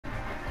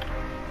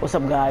What's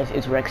up guys,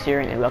 it's Rex here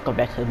and welcome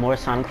back to more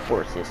Sonic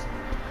Forces.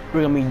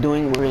 We're gonna be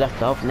doing where we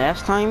left off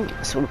last time,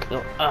 so we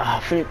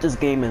can finish this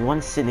game in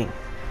one sitting.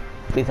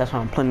 At least that's what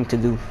I'm planning to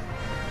do.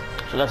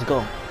 So let's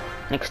go.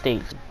 Next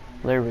stage.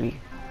 Literally,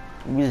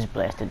 music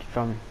blasted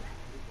from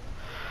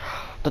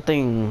the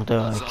thing, I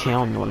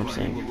don't know what I'm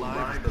saying.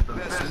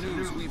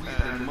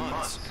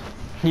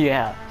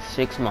 Yeah,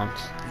 6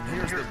 months. And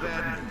here's the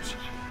bad news.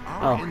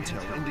 Our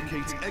intel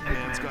indicates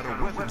Eggman's got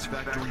a weapons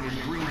factory in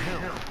Green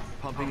Hill,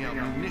 pumping out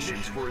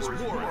munitions for his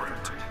war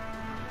effort.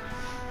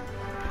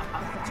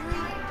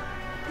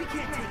 We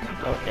can't take him.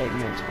 Oh,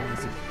 Eggman's home.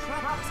 If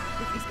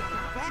he's got a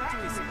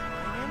factory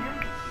supplying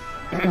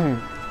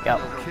him. Yep.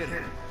 No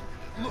kidding.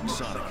 Look,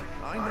 Sonic,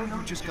 I know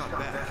you just got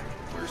back.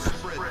 We're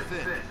spread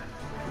thin.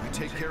 Will you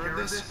take care of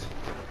this?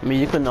 I mean,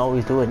 you couldn't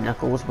always do it,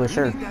 Knuckles, but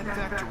sure. We need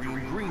that factory in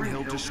Green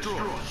Hill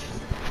destroyed.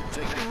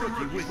 Take the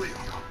rookie with you.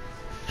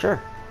 Sure.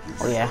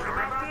 Oh yeah.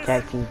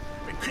 Tag team.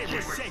 The kid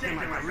was shaking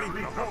like a leaf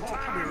the whole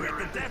time we were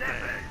at the death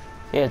egg.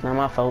 Yeah, it's not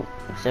my fault.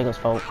 It's Sega's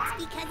fault.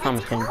 I'm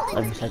just kidding.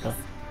 Love you, Sega.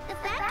 The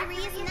factory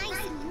is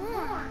nice and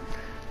warm.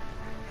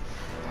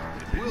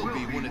 It will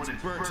be when it's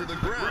burnt to the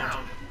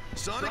ground.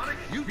 Sonic,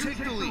 you take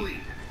the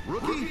lead.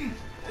 Rookie,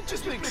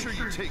 just make sure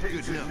you take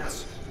good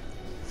notes.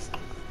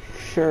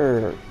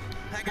 Sure.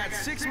 I got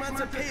 6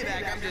 months of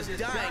payback I'm just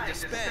dying to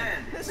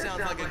spend. This sounds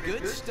like a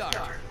good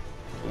start.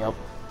 Yep.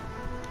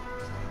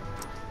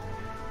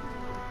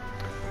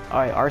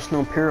 Alright,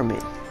 Arsenal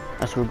Pyramid.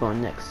 That's where we're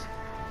going next.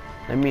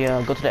 Let me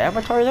go to the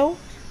avatar though.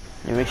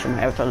 And make sure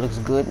my avatar looks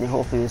good and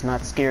hopefully it's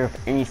not scared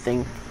of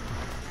anything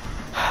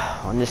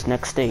on this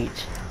next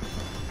stage.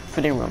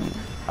 Fitting room.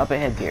 Up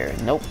ahead here.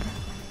 Nope.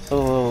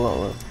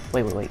 Oh,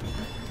 wait.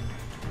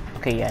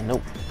 Okay, yeah,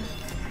 nope.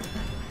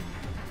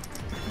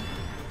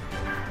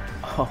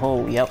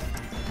 Oh, yep.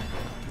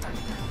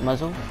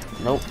 Muzzle?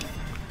 Nope.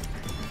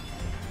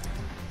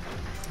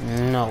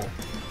 No.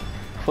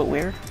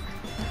 Footwear?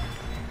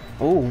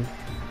 Oh.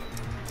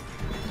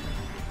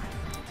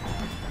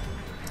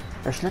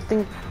 There's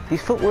nothing.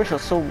 These footwears are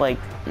so like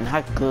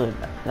not good.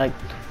 Like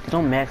they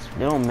don't match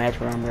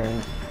what I'm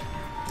wearing.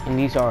 And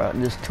these are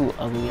just too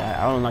ugly.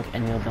 I don't like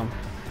any of them.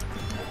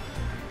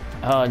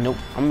 Nope.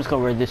 I'm just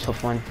gonna wear this for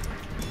fun,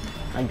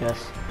 I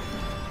guess.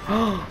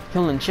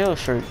 Kill and Chill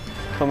shirt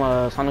from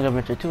Sonic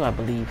Adventure 2, I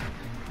believe.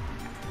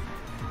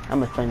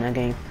 I'm gonna play that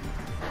game.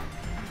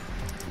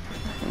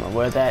 I'm gonna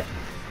wear that.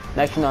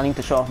 Actually, no, I need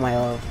to show off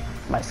my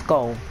my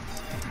skull.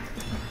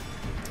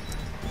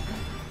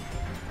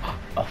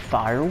 A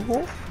fire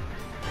wolf?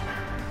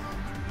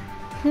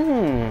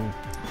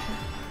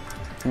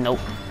 Nope.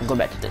 I'll go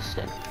back to this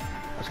then.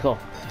 Let's go.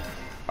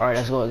 Alright,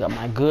 let's go. I got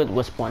my good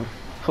wisp one.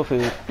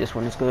 Hopefully this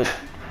one is good.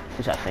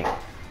 Which I think.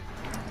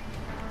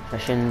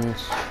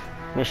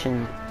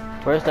 Mission.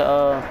 Where's the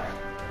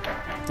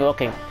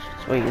okay.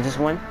 Wait, is this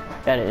one?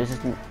 That is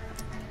this.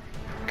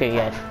 Okay,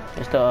 yeah.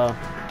 It's the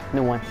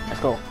new one. Let's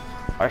go.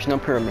 Arsenal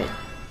Pyramid.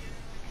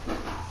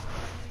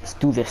 Let's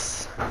do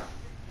this.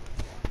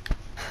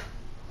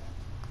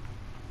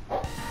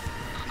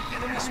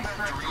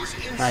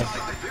 Nice.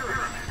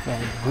 Yeah,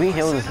 Green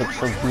Hill looks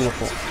so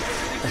beautiful.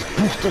 Let's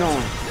boost it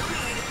on.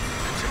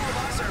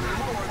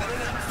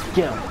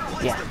 Get him.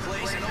 Yeah.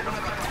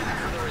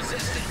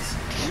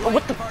 Oh,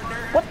 what the?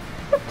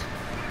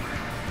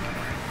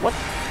 What?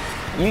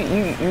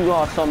 You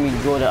all saw me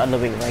go the other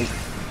way, right?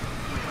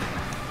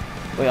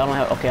 Wait, I don't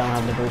have. Okay, I don't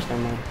have the burst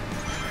anymore.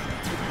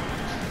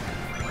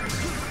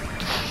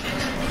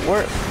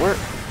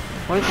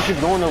 Why did you keep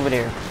going over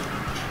there?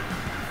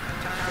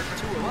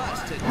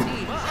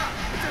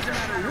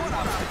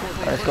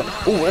 Alright, let's go.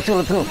 Ooh, let's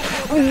go.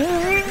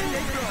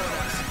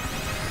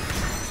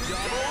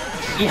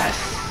 Yes!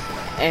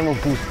 Ammo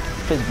boost.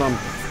 Fist bump.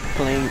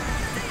 Playing.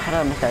 How did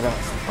I mess that up?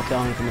 Okay, I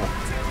don't even know.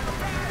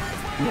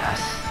 Yes.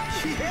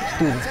 Let's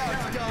do this.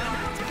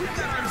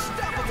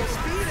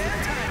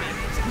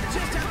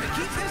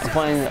 I'm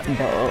playing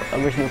the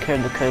original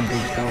character code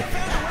boost though.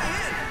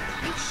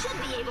 You should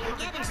be able to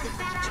get into the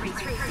factory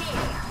through there.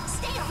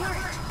 Stay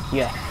alert.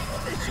 Yeah.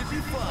 This should be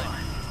fun.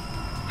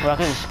 Well, I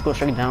can just go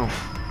straight down.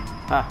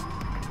 Ah.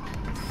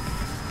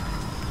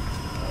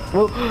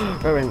 Whoa,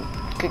 Reverend,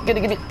 get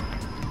it.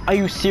 Are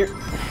you serious?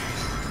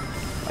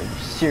 Are you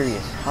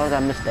serious? How did I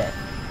miss that?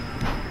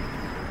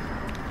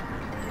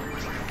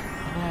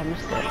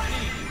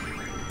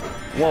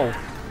 Whoa.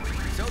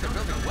 So they're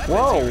building weapons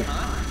Whoa. here,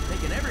 huh?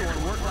 Making everyone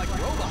work like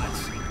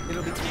robots.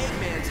 It'll be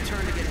Eggman's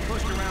turn to get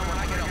pushed around when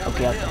I get a hold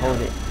Okay, I have to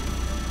hold it.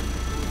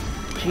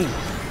 Jeez.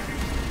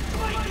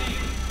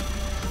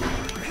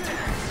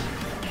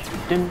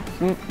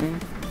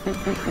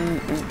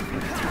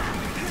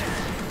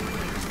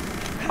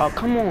 Oh,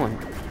 come on.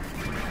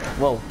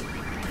 Whoa.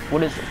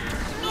 What is it?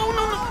 No.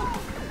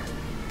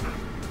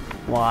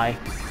 Why?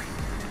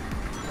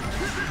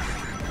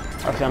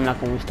 Okay, I'm not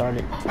going to restart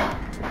it.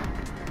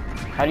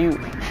 How do you...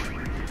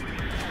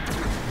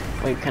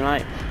 Wait, can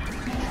I...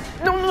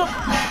 No.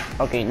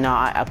 Okay,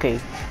 okay.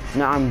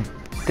 Now I'm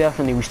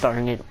definitely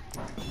restarting it.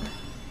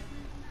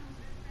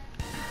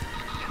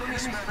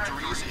 Enemy's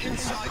factory is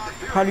inside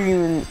the How do you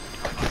even...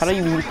 How do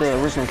you meet the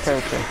original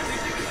character?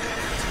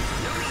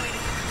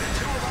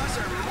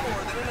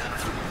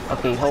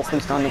 Okay,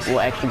 hopefully Sonic will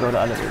actually go to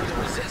other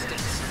areas.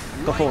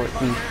 Go forward,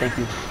 please. Thank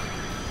you.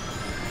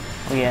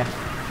 Oh yeah.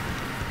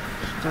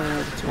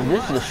 Well,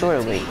 this is the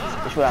shorter way.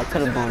 That's where I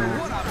could have gone on.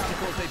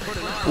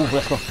 Ooh,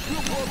 let's go.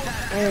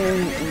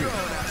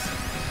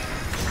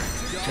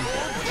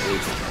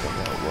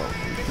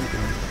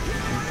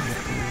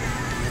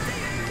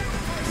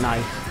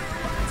 Nice.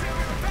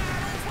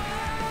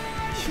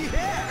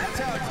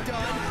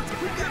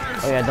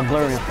 Oh yeah, the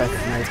blurring effect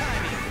is nice.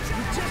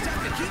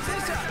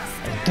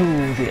 Let's do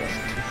this.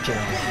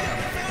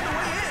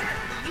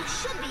 You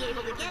should be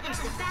able to get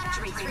into the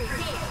factory through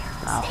there.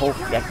 I hope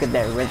I get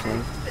that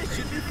originally.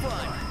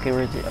 Okay,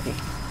 where is it? Okay.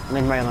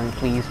 Land right on,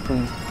 please,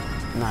 please.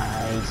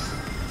 Nice.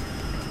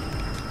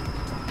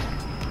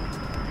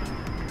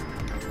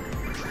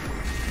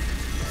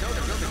 So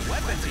they're building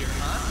weapons here,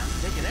 huh?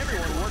 Making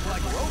everyone work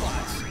like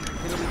robots.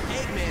 It'll be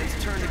Eggman's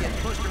turn to get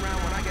pushed around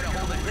when I get a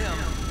hold of him.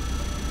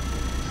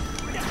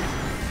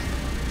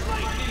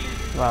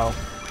 Wow.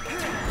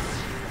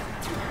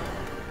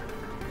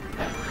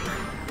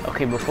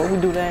 Okay, before we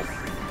do that,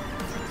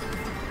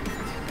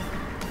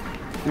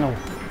 no.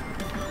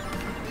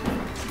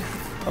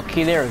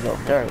 Okay, there we go.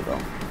 There we go.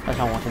 That's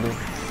what I want to do.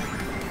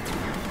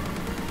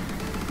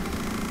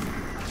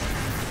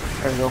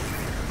 There we go.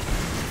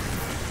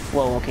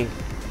 Whoa, okay.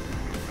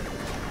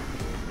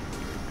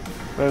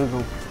 There we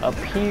go. Up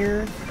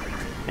here,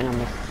 and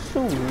I'm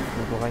assuming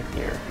we'll go right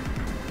there.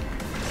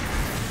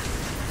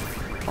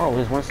 Oh,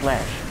 there's one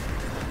slash.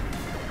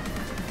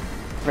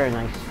 Very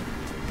nice.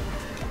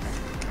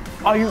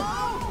 Are you?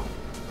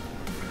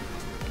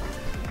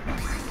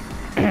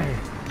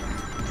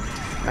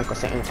 Not gonna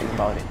say anything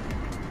about it.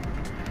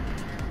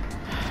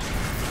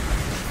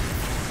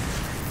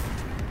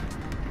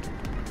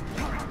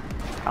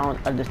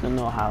 I just don't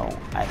know how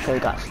I actually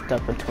got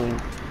stuck between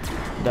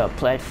the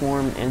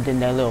platform and then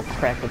that little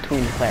crack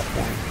between the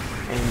platform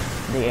and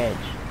the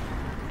edge.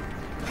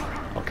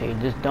 Okay,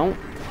 just don't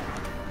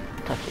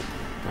touch it.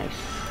 Nice.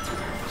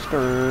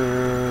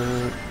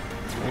 Skirt.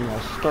 And a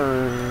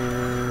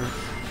skirt.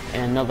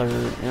 And another.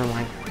 Never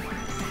mind.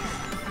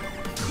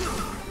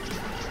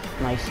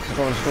 Nice. Let's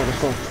go, let's go,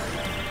 let's go.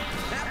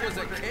 That was a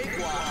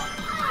cakewalk.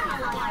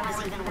 I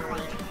was even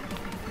worried.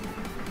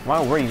 Why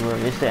were you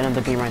worried? It's the end of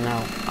the game right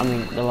now. I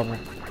mean, the level.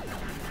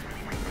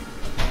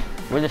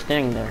 We're just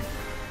standing there.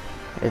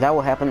 Is that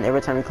what happened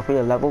every time we complete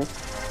a level?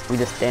 We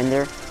just stand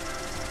there?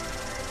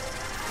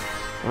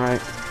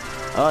 Alright.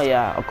 Oh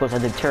yeah, of course I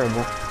did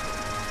terrible.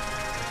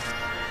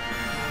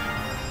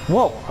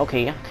 Whoa!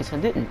 Okay, yeah, because I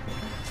didn't.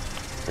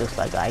 Looks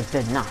like I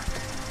did not.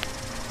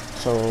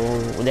 So,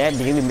 that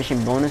daily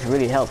mission bonus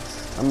really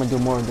helps. I'm gonna do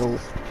more of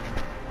those.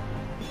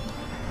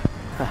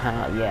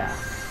 Haha, yeah.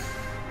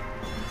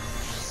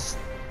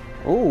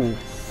 Ooh.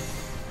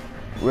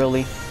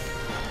 Really?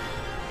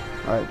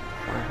 Alright,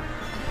 fine.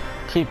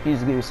 Please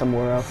give me some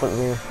more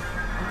footwear.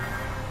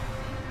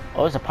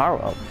 Oh, it's a power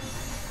up.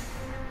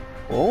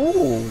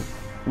 Oh,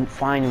 I'm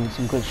finding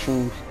some good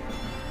shoes.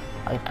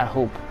 I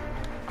hope.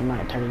 I'm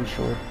not entirely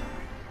sure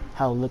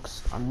how it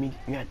looks on me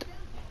yet.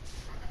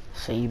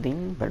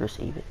 Saving, better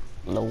save it.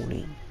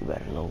 Loading, you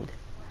better load.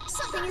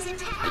 Something is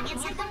attacking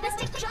inside the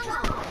mystic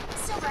jungle.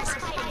 Silver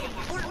Spider-Man,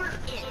 or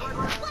it,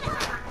 or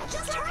whatever.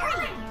 Just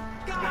hurry.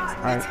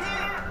 Alright.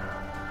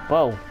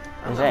 Whoa,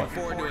 what's that?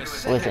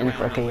 Oh, it's infinite.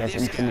 Okay, it's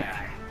infinite.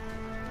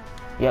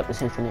 Yep,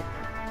 it's infinite.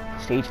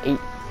 Stage 8.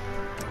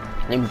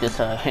 Let me just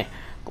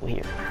go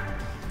here.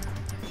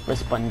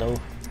 Let's bundle.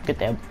 Get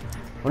that.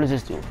 What does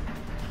this do?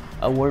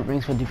 Award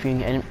rings for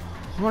defeating enemy.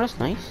 Oh, that's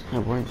nice.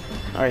 Award.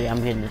 Alright,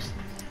 I'm getting this.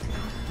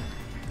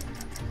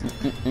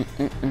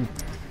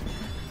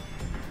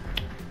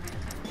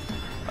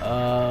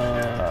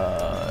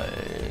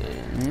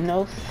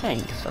 No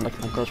thanks. I like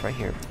my ghost right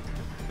here.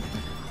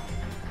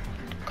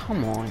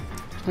 Come on.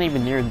 It's not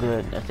even near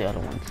good as the other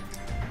ones.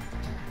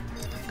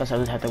 Guess I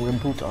just have to wear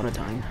boots all the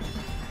time.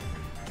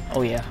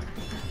 Oh yeah.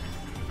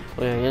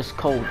 Oh yeah, it's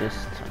cold this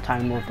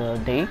time of the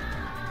day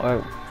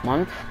or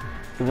month.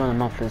 Even though the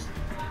month is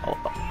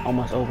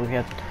almost over. We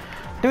have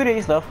 3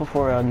 days left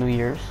before New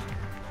Year's.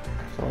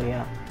 So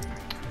yeah.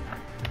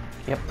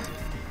 Yep.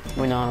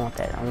 Wait, no, I don't want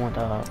that. I want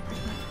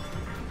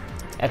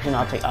actually,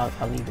 no,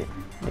 I'll leave it.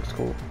 Looks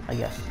cool, I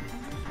guess.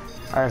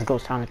 Alright, let's go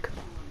Sonic.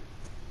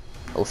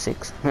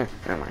 06. Never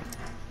mind.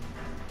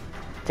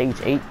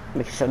 Stage 8.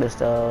 Make sure there's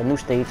the new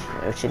stage,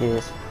 which it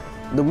is.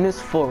 Luminous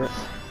Forest.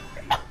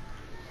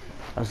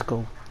 Let's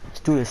go. Let's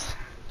do this.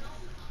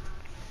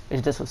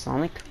 Is this a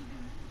Sonic?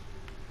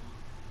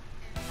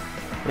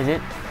 Is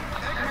it?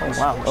 Oh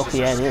wow. Okay,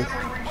 yeah, it is.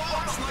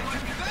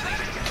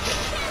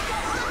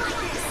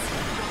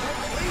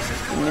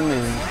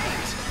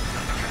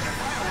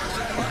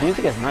 The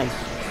music is nice.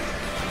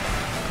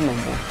 Come on,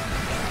 boy.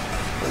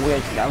 Where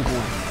is y'all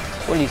going?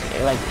 What are these,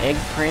 like egg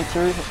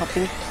prancers or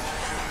something?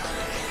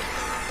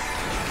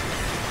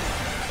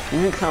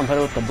 Music sounds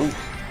better with the boots.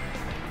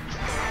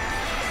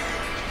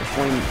 The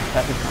flame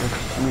traffic sounds.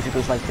 The music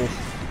goes like this.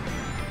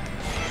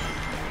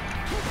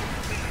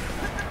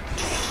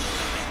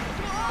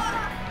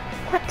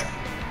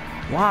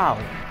 Wow.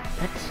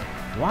 That's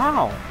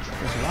wow.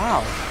 That's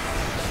wow.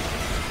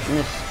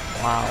 This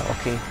wow.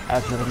 Okay, I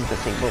have nothing to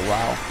say but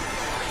wow.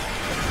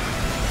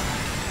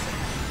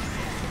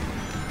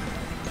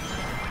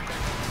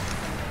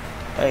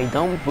 Hey,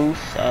 don't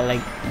boost.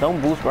 Like,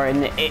 don't boost right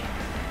in the.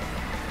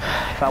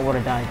 If I would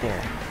have died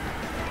there.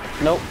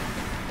 Nope.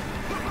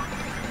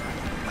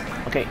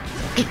 Okay.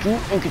 Get you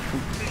and get you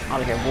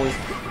out of here, boy.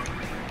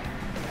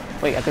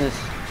 Wait, I could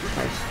just.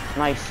 Nice,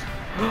 nice.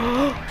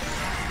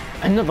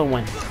 Another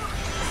one.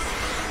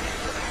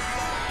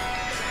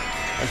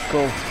 Let's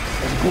go.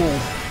 Let's go.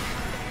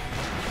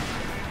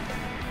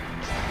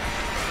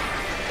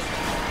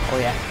 Oh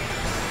yeah.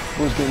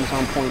 Who's getting this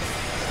on point?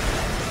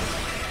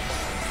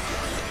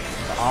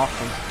 That's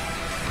awesome.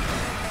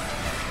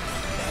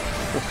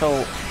 We're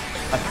so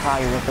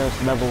attire with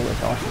this level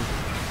is awesome.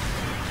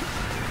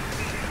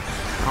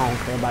 I don't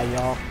care about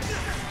y'all.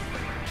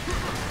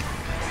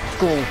 Let's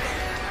go.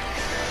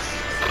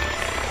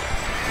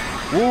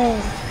 Woo!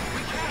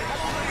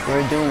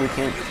 We're doing we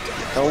can't.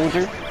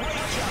 Soldier.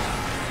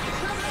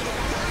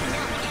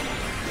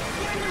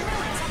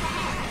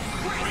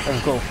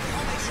 Let's go.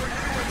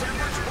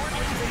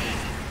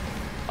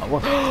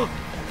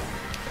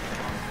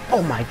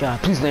 Oh my god,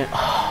 please land.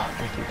 Oh,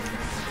 thank you.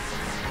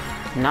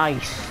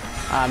 Nice.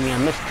 I mean, I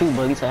missed 2,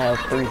 but at least I have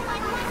 3.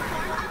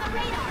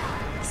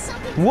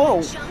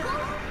 Whoa!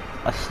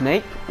 A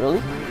snake?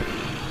 Really?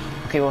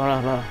 Okay, well,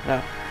 hold on.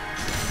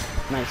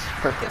 Nice,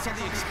 perfect. Guess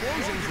the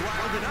explosions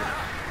riled it up.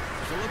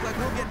 So it look like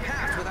we'll get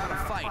past without a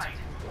fight.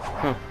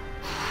 Huh.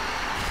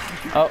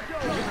 Oh,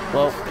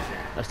 well,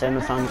 let's stand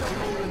the sun.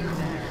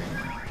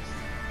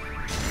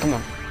 Come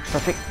on.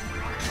 Perfect.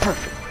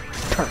 Perfect.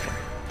 Perfect.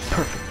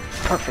 Perfect.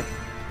 Perfect.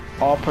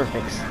 All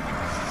perfects.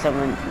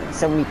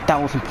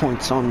 70,000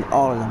 points on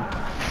all of them.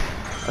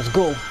 Let's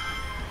go.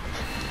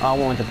 Oh, I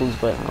wanted to boost,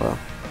 but oh well.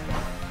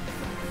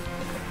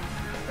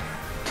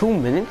 2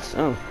 minutes?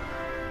 Oh.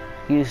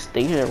 You just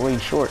stayed there really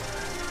short.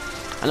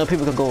 I know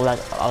people could go like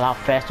a lot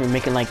faster,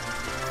 making like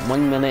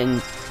 1 minute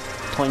and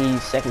 20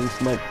 seconds,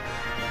 but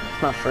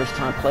it's my first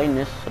time playing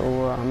this,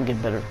 so I'm gonna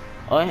get better.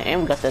 Oh,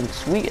 and we got that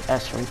sweet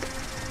S rank.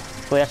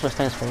 Wait, that's what it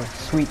stands for.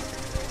 Sweet.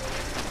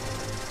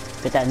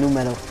 Get that new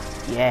medal.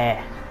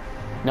 Yeah.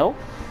 No?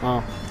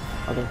 Oh,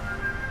 okay.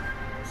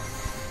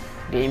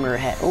 Gamer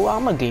hat. Oh,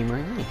 I'm a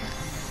gamer. Nice.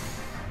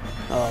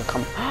 Oh,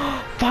 come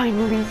on.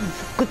 Finally!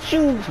 Good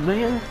shoes,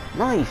 man.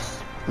 Nice.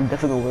 I'm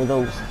definitely gonna wear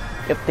those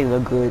if they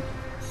look good.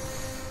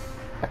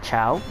 A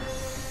chow.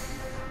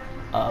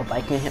 A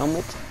Viking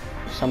helmet.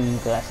 Some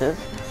glasses.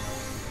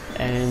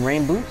 And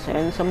rain boots.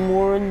 And some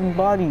more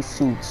body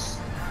suits.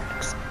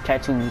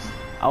 Tattoos.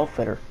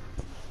 Outfitter.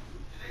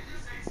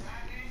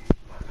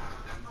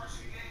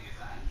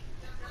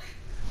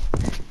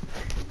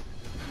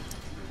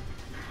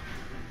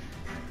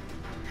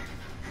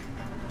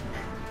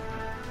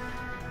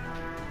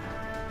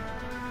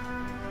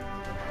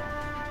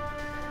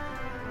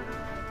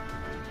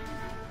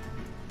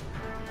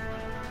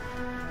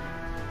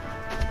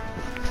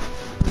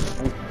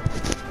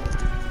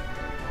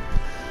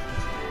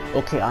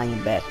 Okay, I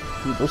am back.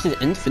 This is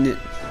infinite.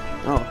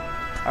 Oh,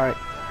 alright.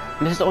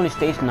 This is only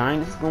stage 9.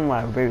 This is going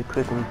by very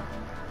quickly.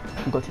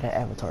 Go to that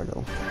avatar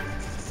though.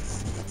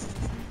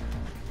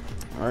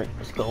 Alright,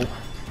 let's go.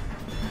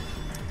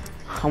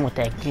 I want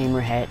that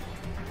gamer hat.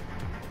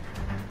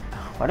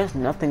 Why does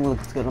nothing look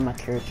good on my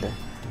character?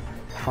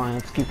 Fine,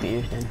 let's keep the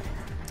ears then.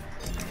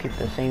 Keep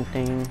the same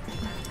thing.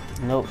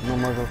 Nope, no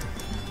muzzle.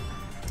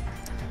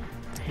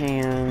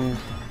 Hands.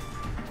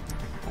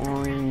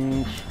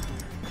 Orange.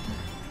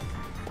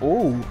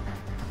 Oh.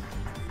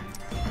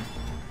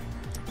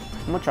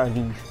 How much are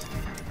these?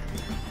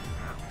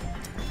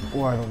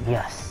 Or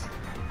yes.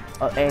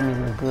 Oh, and these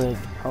look good.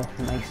 Oh,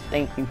 nice.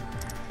 Thank you.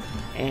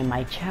 And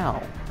my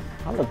chow.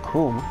 I look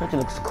cool. My character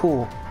looks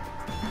cool.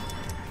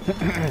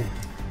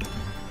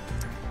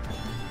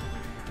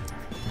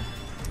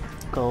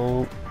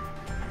 Gold.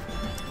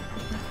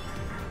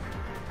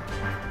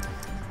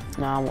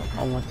 Now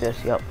I want this.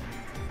 Yep.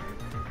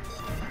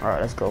 All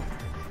right, let's go.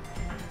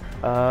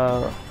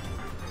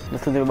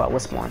 Let's do about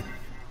what's one.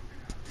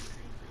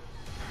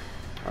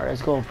 Alright,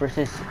 let's go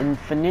versus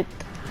Infinite.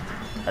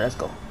 Alright, let's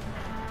go.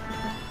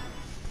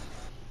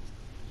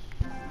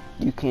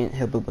 You can't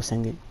help it but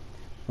sing it.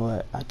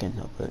 But I can't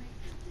help it.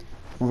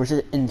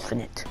 Versus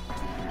Infinite.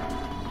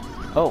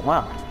 Oh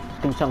wow,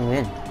 theme song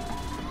win.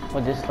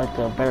 Well, this is like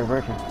a better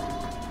version.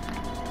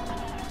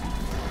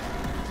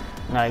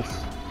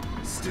 Nice.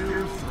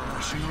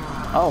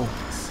 Oh,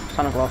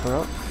 Sonic Walker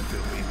up.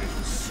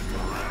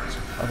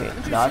 Okay,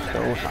 dodge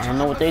those. I don't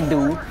know what they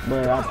do,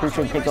 but I'm pretty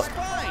sure they take up.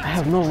 I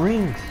have no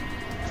rings.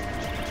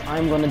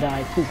 I'm gonna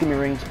die. Please give me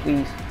rings,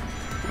 please.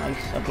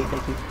 Nice. Okay,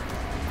 thank you.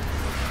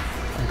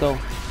 Let's go.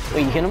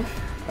 Wait, you hit him?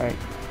 Alright.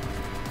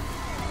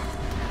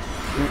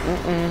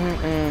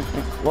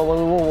 Whoa, whoa,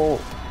 whoa, whoa.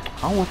 I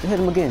don't want to hit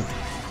him again.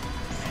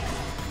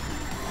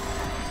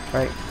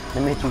 Alright,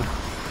 let me hit you.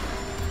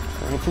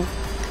 Can I hit you?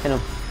 Hit him.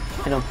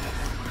 Hit him.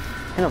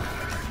 Hit him.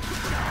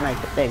 Nice.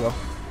 There you go.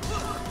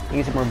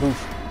 Use some more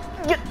boost.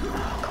 Get.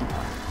 Oh, come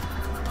on.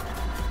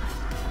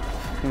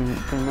 Get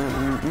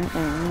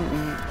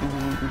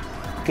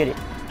it.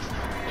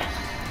 Yes.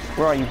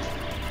 Where are you?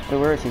 Wait,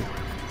 where is he?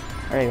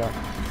 There you are.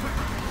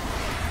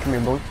 Come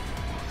here, boy.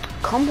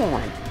 Come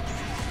on.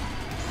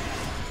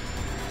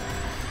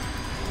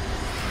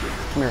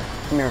 Come here.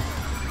 Come here.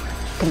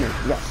 Come here.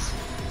 Yes.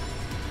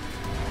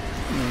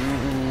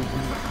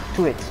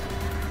 Two hits.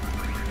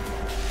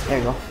 There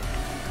you go.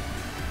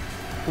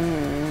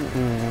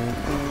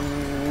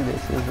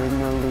 This is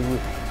another.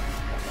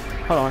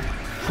 Hold on.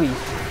 Please.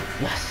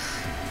 Yes.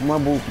 More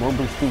boost,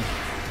 please.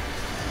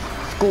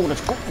 Let's go,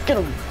 let's go. Get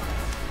him.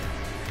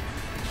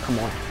 Come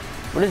on.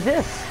 What is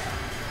this?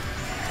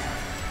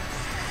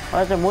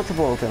 Why is there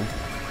multiple of them?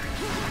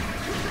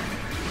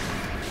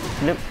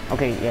 Nope.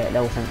 Okay, yeah,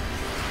 that was him.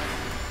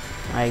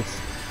 Nice.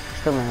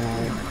 Still not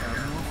on it.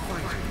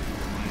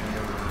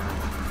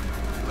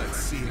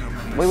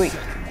 Wait.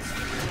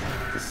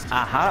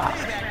 Aha.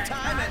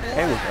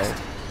 There we go.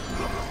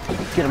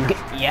 Get him,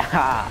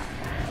 yeah.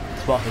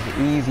 This boss is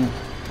easy.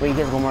 Wait, he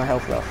has one more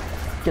health left.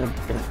 Get him.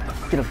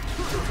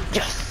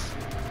 Yes.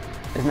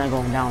 It's not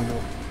going down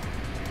though.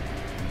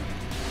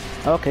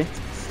 Okay.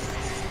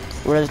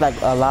 Well, there's like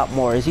a lot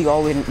more. Is he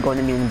always going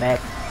to be in the back?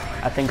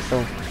 I think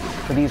so.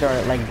 So these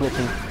are like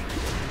glitching.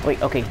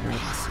 Wait, okay,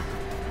 nice.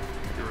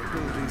 Your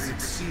abilities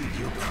exceed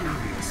your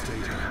previous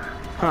data.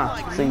 Huh,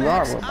 so you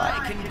are a robot.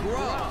 I can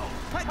grow.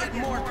 I get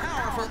more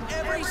power for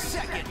every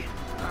second.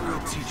 I will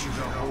teach you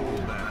to hold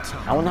that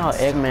time. I wonder how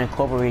Eggman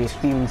incorporated his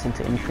feelings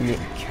into Infinite,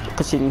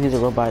 considering he's a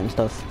robot and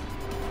stuff.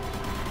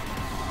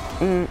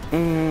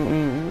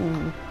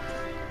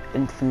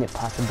 Infinite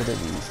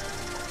possibilities.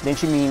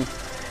 Don't you mean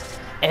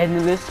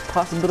endless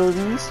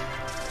possibilities?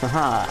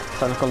 Haha,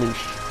 Sonic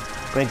Unleashed.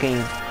 Great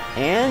game.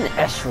 And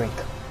S-Rank.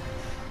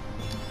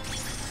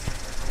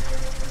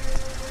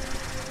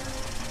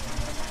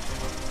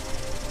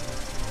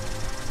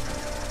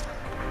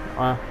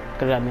 No.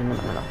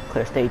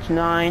 Clear stage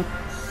 9.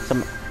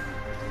 Some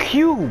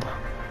cube.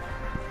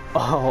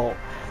 Oh,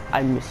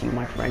 I miss you,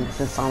 my friend.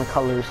 This is Sonic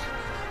Colors.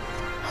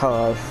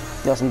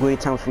 Got some great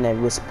times from that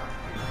Wisp,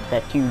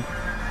 that cube.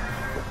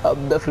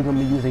 I'm definitely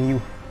gonna be using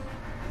you.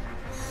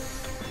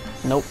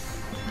 Nope.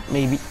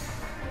 Maybe.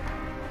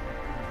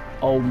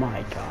 Oh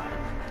my god.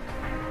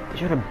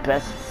 These are the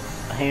best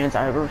hands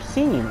I've ever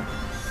seen.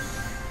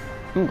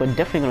 I'm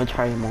definitely gonna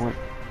try them on.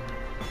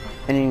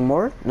 Any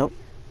more? Nope.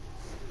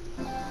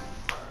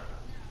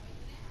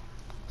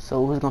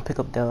 So who's gonna pick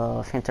up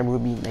the Phantom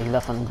Ruby they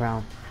left on the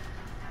ground?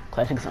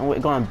 Classics. We're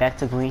going back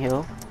to Green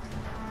Hill.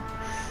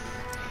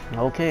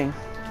 Okay.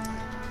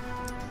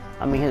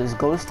 I mean, his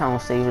Ghost Town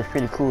stage was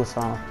pretty cool,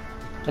 so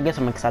I guess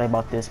I'm excited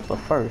about this. But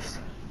first,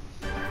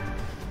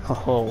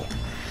 oh,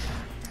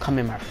 come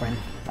in, my friend.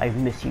 I've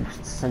missed you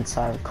since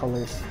Sonic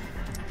Colors.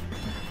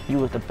 You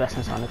was the best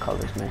in Sonic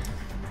Colors, man.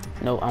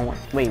 No, I want.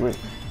 Wait.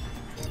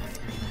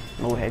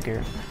 No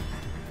headgear.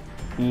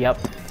 Yep.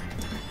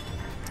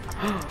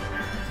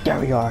 There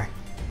we are.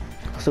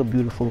 So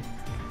beautiful.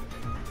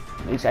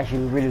 It's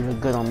actually really look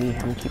good on me.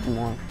 I'm gonna keep them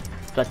on.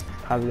 That's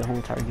probably the whole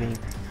entire game.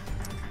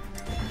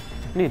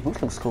 These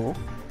boots looks cool.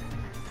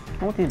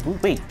 I want these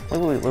boots. Wait.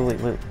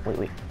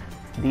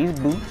 These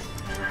boots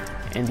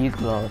and these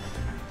gloves.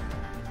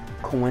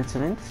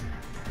 Coincidence?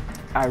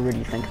 I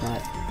really think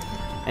not.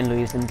 And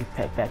let me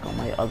get back on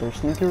my other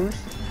sneakers.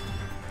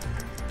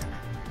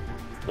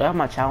 Do I have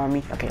my chow on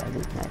me? Okay, I do.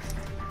 Nice.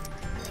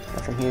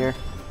 Nothing here.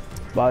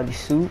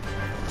 Bodysuit.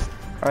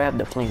 Or I have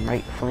the flame,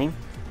 right? Flame?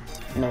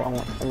 No, I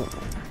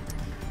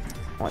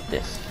want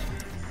this.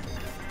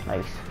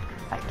 Nice.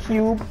 My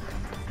cube.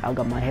 I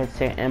got my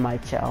headset and my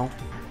chow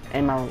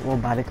and my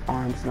robotic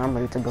arms, and I'm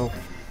ready to go.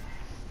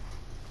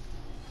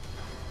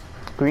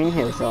 Green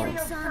Hill Zone.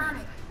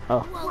 Sonic.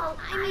 Oh. Well,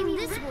 I mean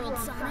this world,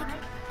 Sonic.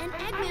 And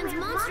Eggman's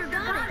monster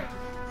got it.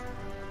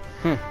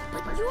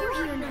 But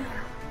you're here now.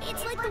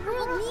 It's like the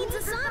world needs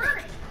a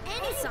Sonic.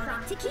 Any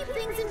Sonic to keep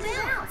things in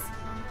balance.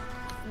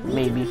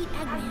 Maybe.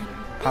 Eggman.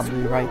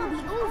 Probably right.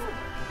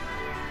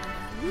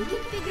 We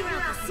can figure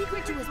out the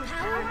secret to his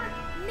power.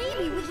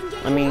 Maybe we can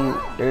get. I mean,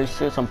 there's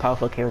still some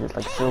powerful characters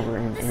like Silver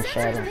and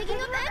Shadow,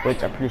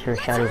 which I'm pretty sure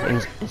Shadow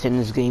is in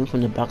this game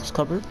from the box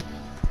cover.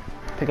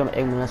 Pick up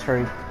Eggman, that's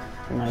very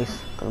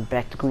nice. Going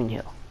back to Green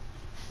Hill.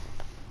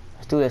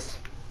 Let's do this.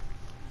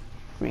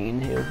 Green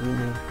Hill.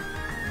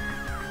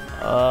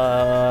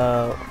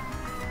 I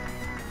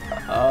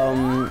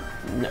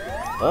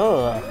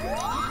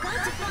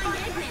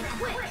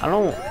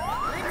don't.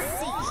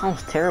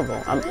 Sounds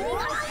terrible. I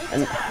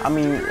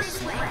mean,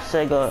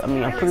 Sega. I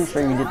mean, I'm pretty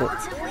sure you did it.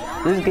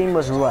 This game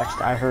was rushed.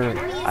 I heard,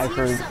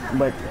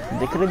 but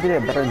they could have did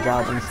a better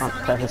job in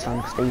Classic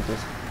Sonic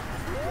stages,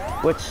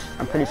 which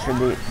I'm pretty sure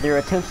their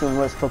attention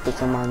was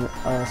focused on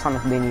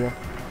Sonic Mania.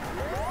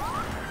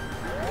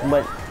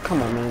 But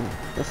come on, man,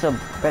 it's a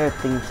better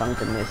theme song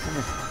than this. This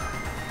is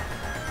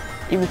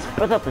even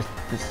sped up is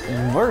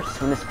worse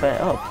when it's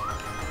sped up.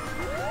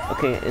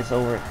 Okay, it's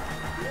over.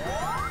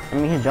 I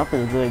mean, his jump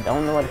is good. I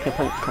don't know why they keep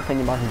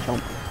complaining about his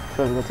jump. It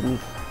feels good to me.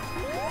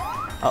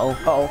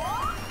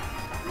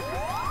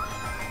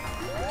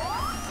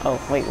 Oh,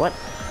 wait, what?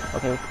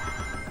 Okay.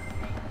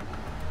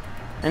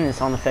 And the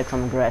sound effects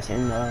on the grass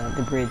and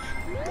the bridge.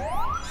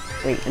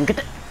 Wait, and get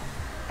the.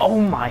 Oh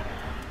my.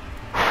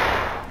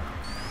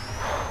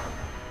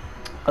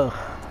 Ugh.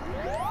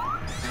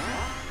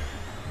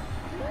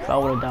 If I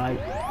would have died.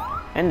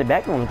 And the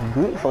background looks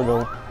beautiful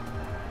though.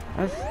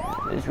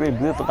 It's really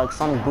beautiful, like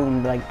Sonic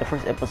Boom, like the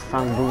first episode of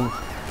Sonic Boom,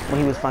 when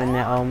he was finding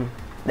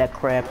that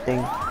crab thing,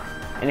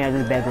 and he had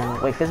this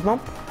background. Wait, fist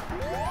bump?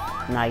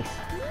 Nice.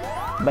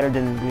 Better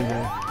than you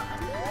know.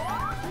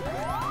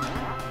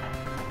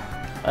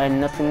 And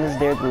nothing is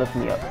there to lift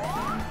me up.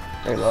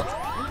 There you go. I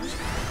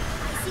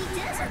see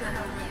desert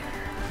over there.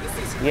 This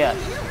is Yes.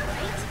 Green Hill,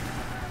 right?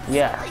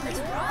 Yes. Like it's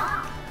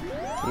rock.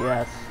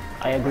 Yes.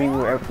 I agree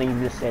with everything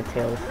you just said,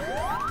 Tails.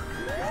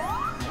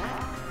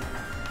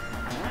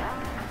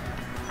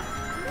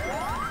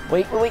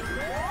 Wait.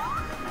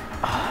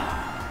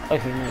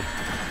 Okay, nice.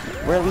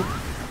 Really?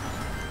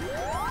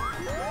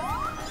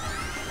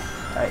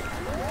 Alright.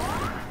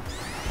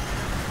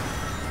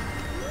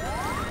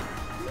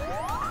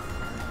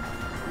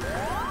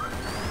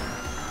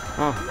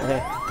 Oh,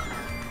 okay.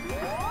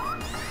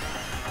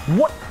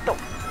 What the?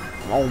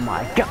 Oh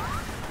my god.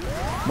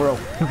 Bro.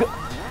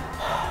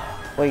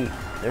 Wait,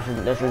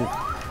 there's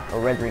a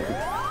red ring.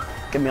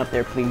 Get me up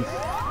there, please.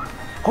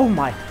 Oh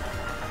my.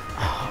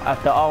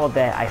 After all of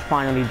that, I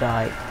finally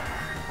died.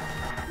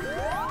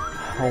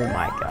 Oh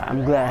my god.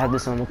 I'm glad I have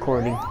this on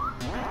recording.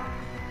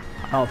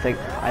 I don't think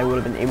I would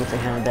have been able to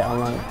handle that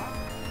alone.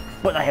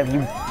 But I have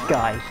you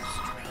guys.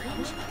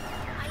 Strange.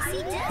 I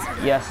see desert.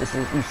 Yes, this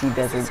is you see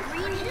This is desert.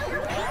 Green Hill,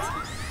 right?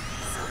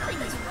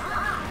 Something is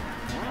wrong.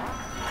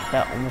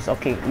 That almost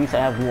okay. At least I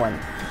have one.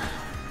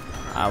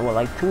 I would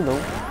like two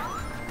though.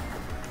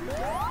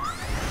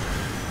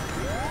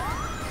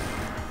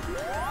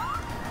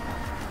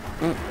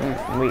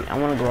 Wait, I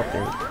want to go up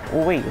there.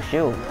 Oh wait, a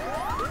shield.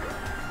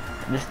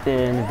 Just the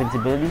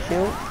invincibility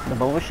shield, the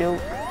Bova shield.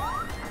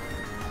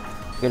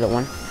 Get that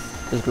one.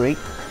 It's great.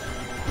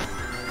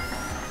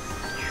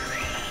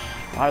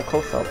 A lot of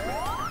close up.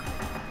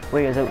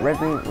 Wait, is it red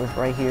ring was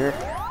right here?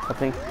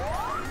 Something.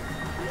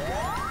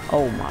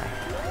 Oh my.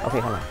 Okay,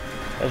 hold on.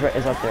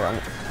 It's up there. I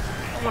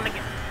want to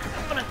get.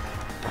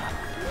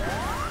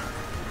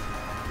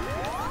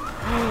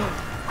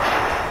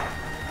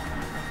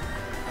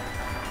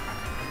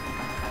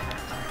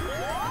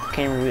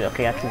 Can't even reach.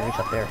 Okay, I can reach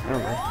up there. Never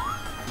mind.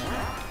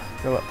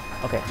 Go up.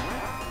 Okay.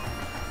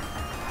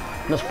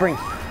 No spring.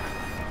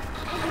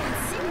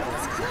 Eggman's signal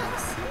is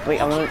close.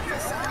 Wait, I want to.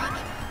 Careful, Sonic.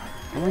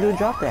 I want to do a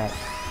drop that.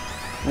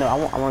 No,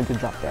 I want to do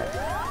drop that.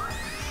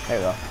 There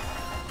you go.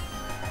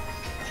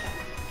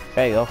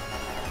 There you go.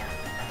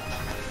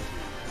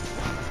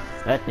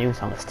 That new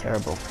song is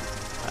terrible.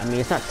 I mean,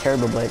 it's not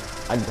terrible, but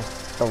I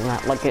just don't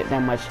not like it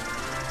that much.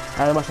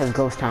 Not as much as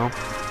Ghost Town.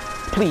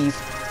 Please.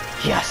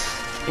 Yes.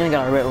 And I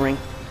got a red ring.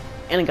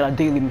 And I got a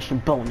daily mission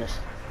bonus.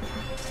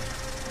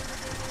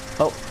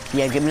 Oh,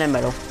 yeah, give me that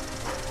medal.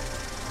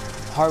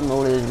 Hard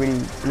mode is really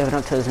living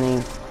up to his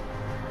name.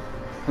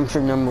 I'm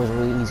sure normal was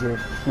really easier,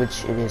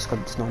 which it is because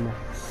it's normal.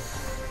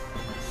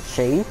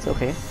 Shades,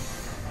 okay.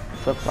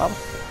 Flip flop.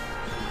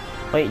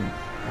 Wait,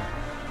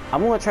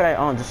 I'm gonna try that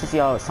on just to see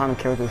how Sonic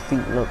character's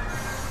feet look.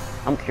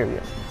 I'm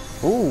curious.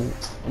 Ooh,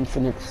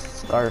 infinite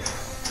scarf,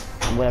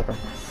 whatever.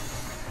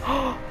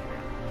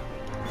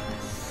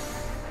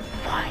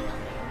 Finally,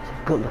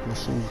 good looking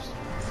shoes.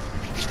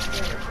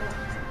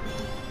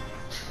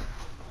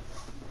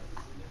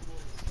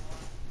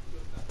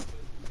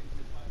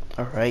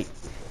 All right.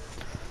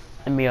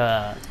 Let me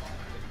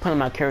put on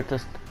my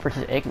characters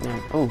versus Eggman.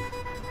 Ooh,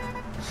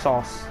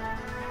 sauce.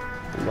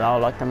 I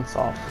like them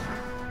sauce.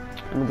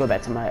 Let me go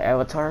back to my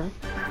avatar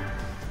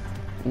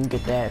and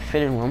get that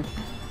fitting room.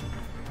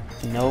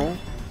 No,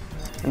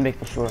 I'm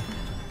making sure.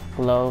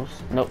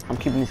 Gloves. Nope, I'm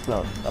keeping these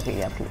gloves. Okay,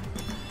 yeah, I'm keeping.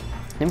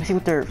 Let me see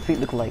what their feet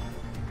look like.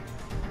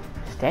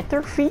 Is that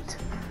their feet?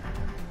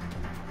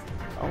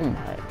 Oh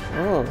my.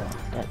 Oh,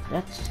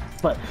 that's.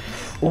 But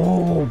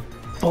oh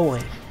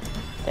boy,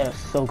 that is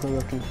so good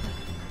looking.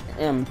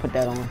 And I'm gonna put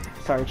that on.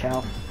 Sorry,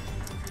 child.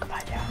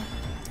 Goodbye, child.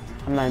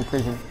 I'm not in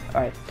prison.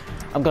 All right.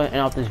 I'm gonna end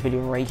off this video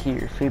right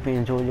here. So if you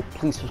enjoyed it,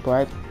 please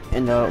subscribe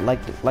and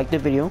like the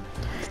video.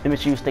 And make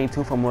sure you stay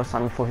tuned for more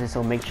Sonic Forces.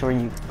 So make sure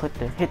you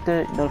hit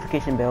the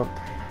notification bell.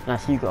 And I'll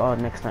see you all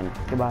next time.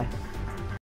 Goodbye.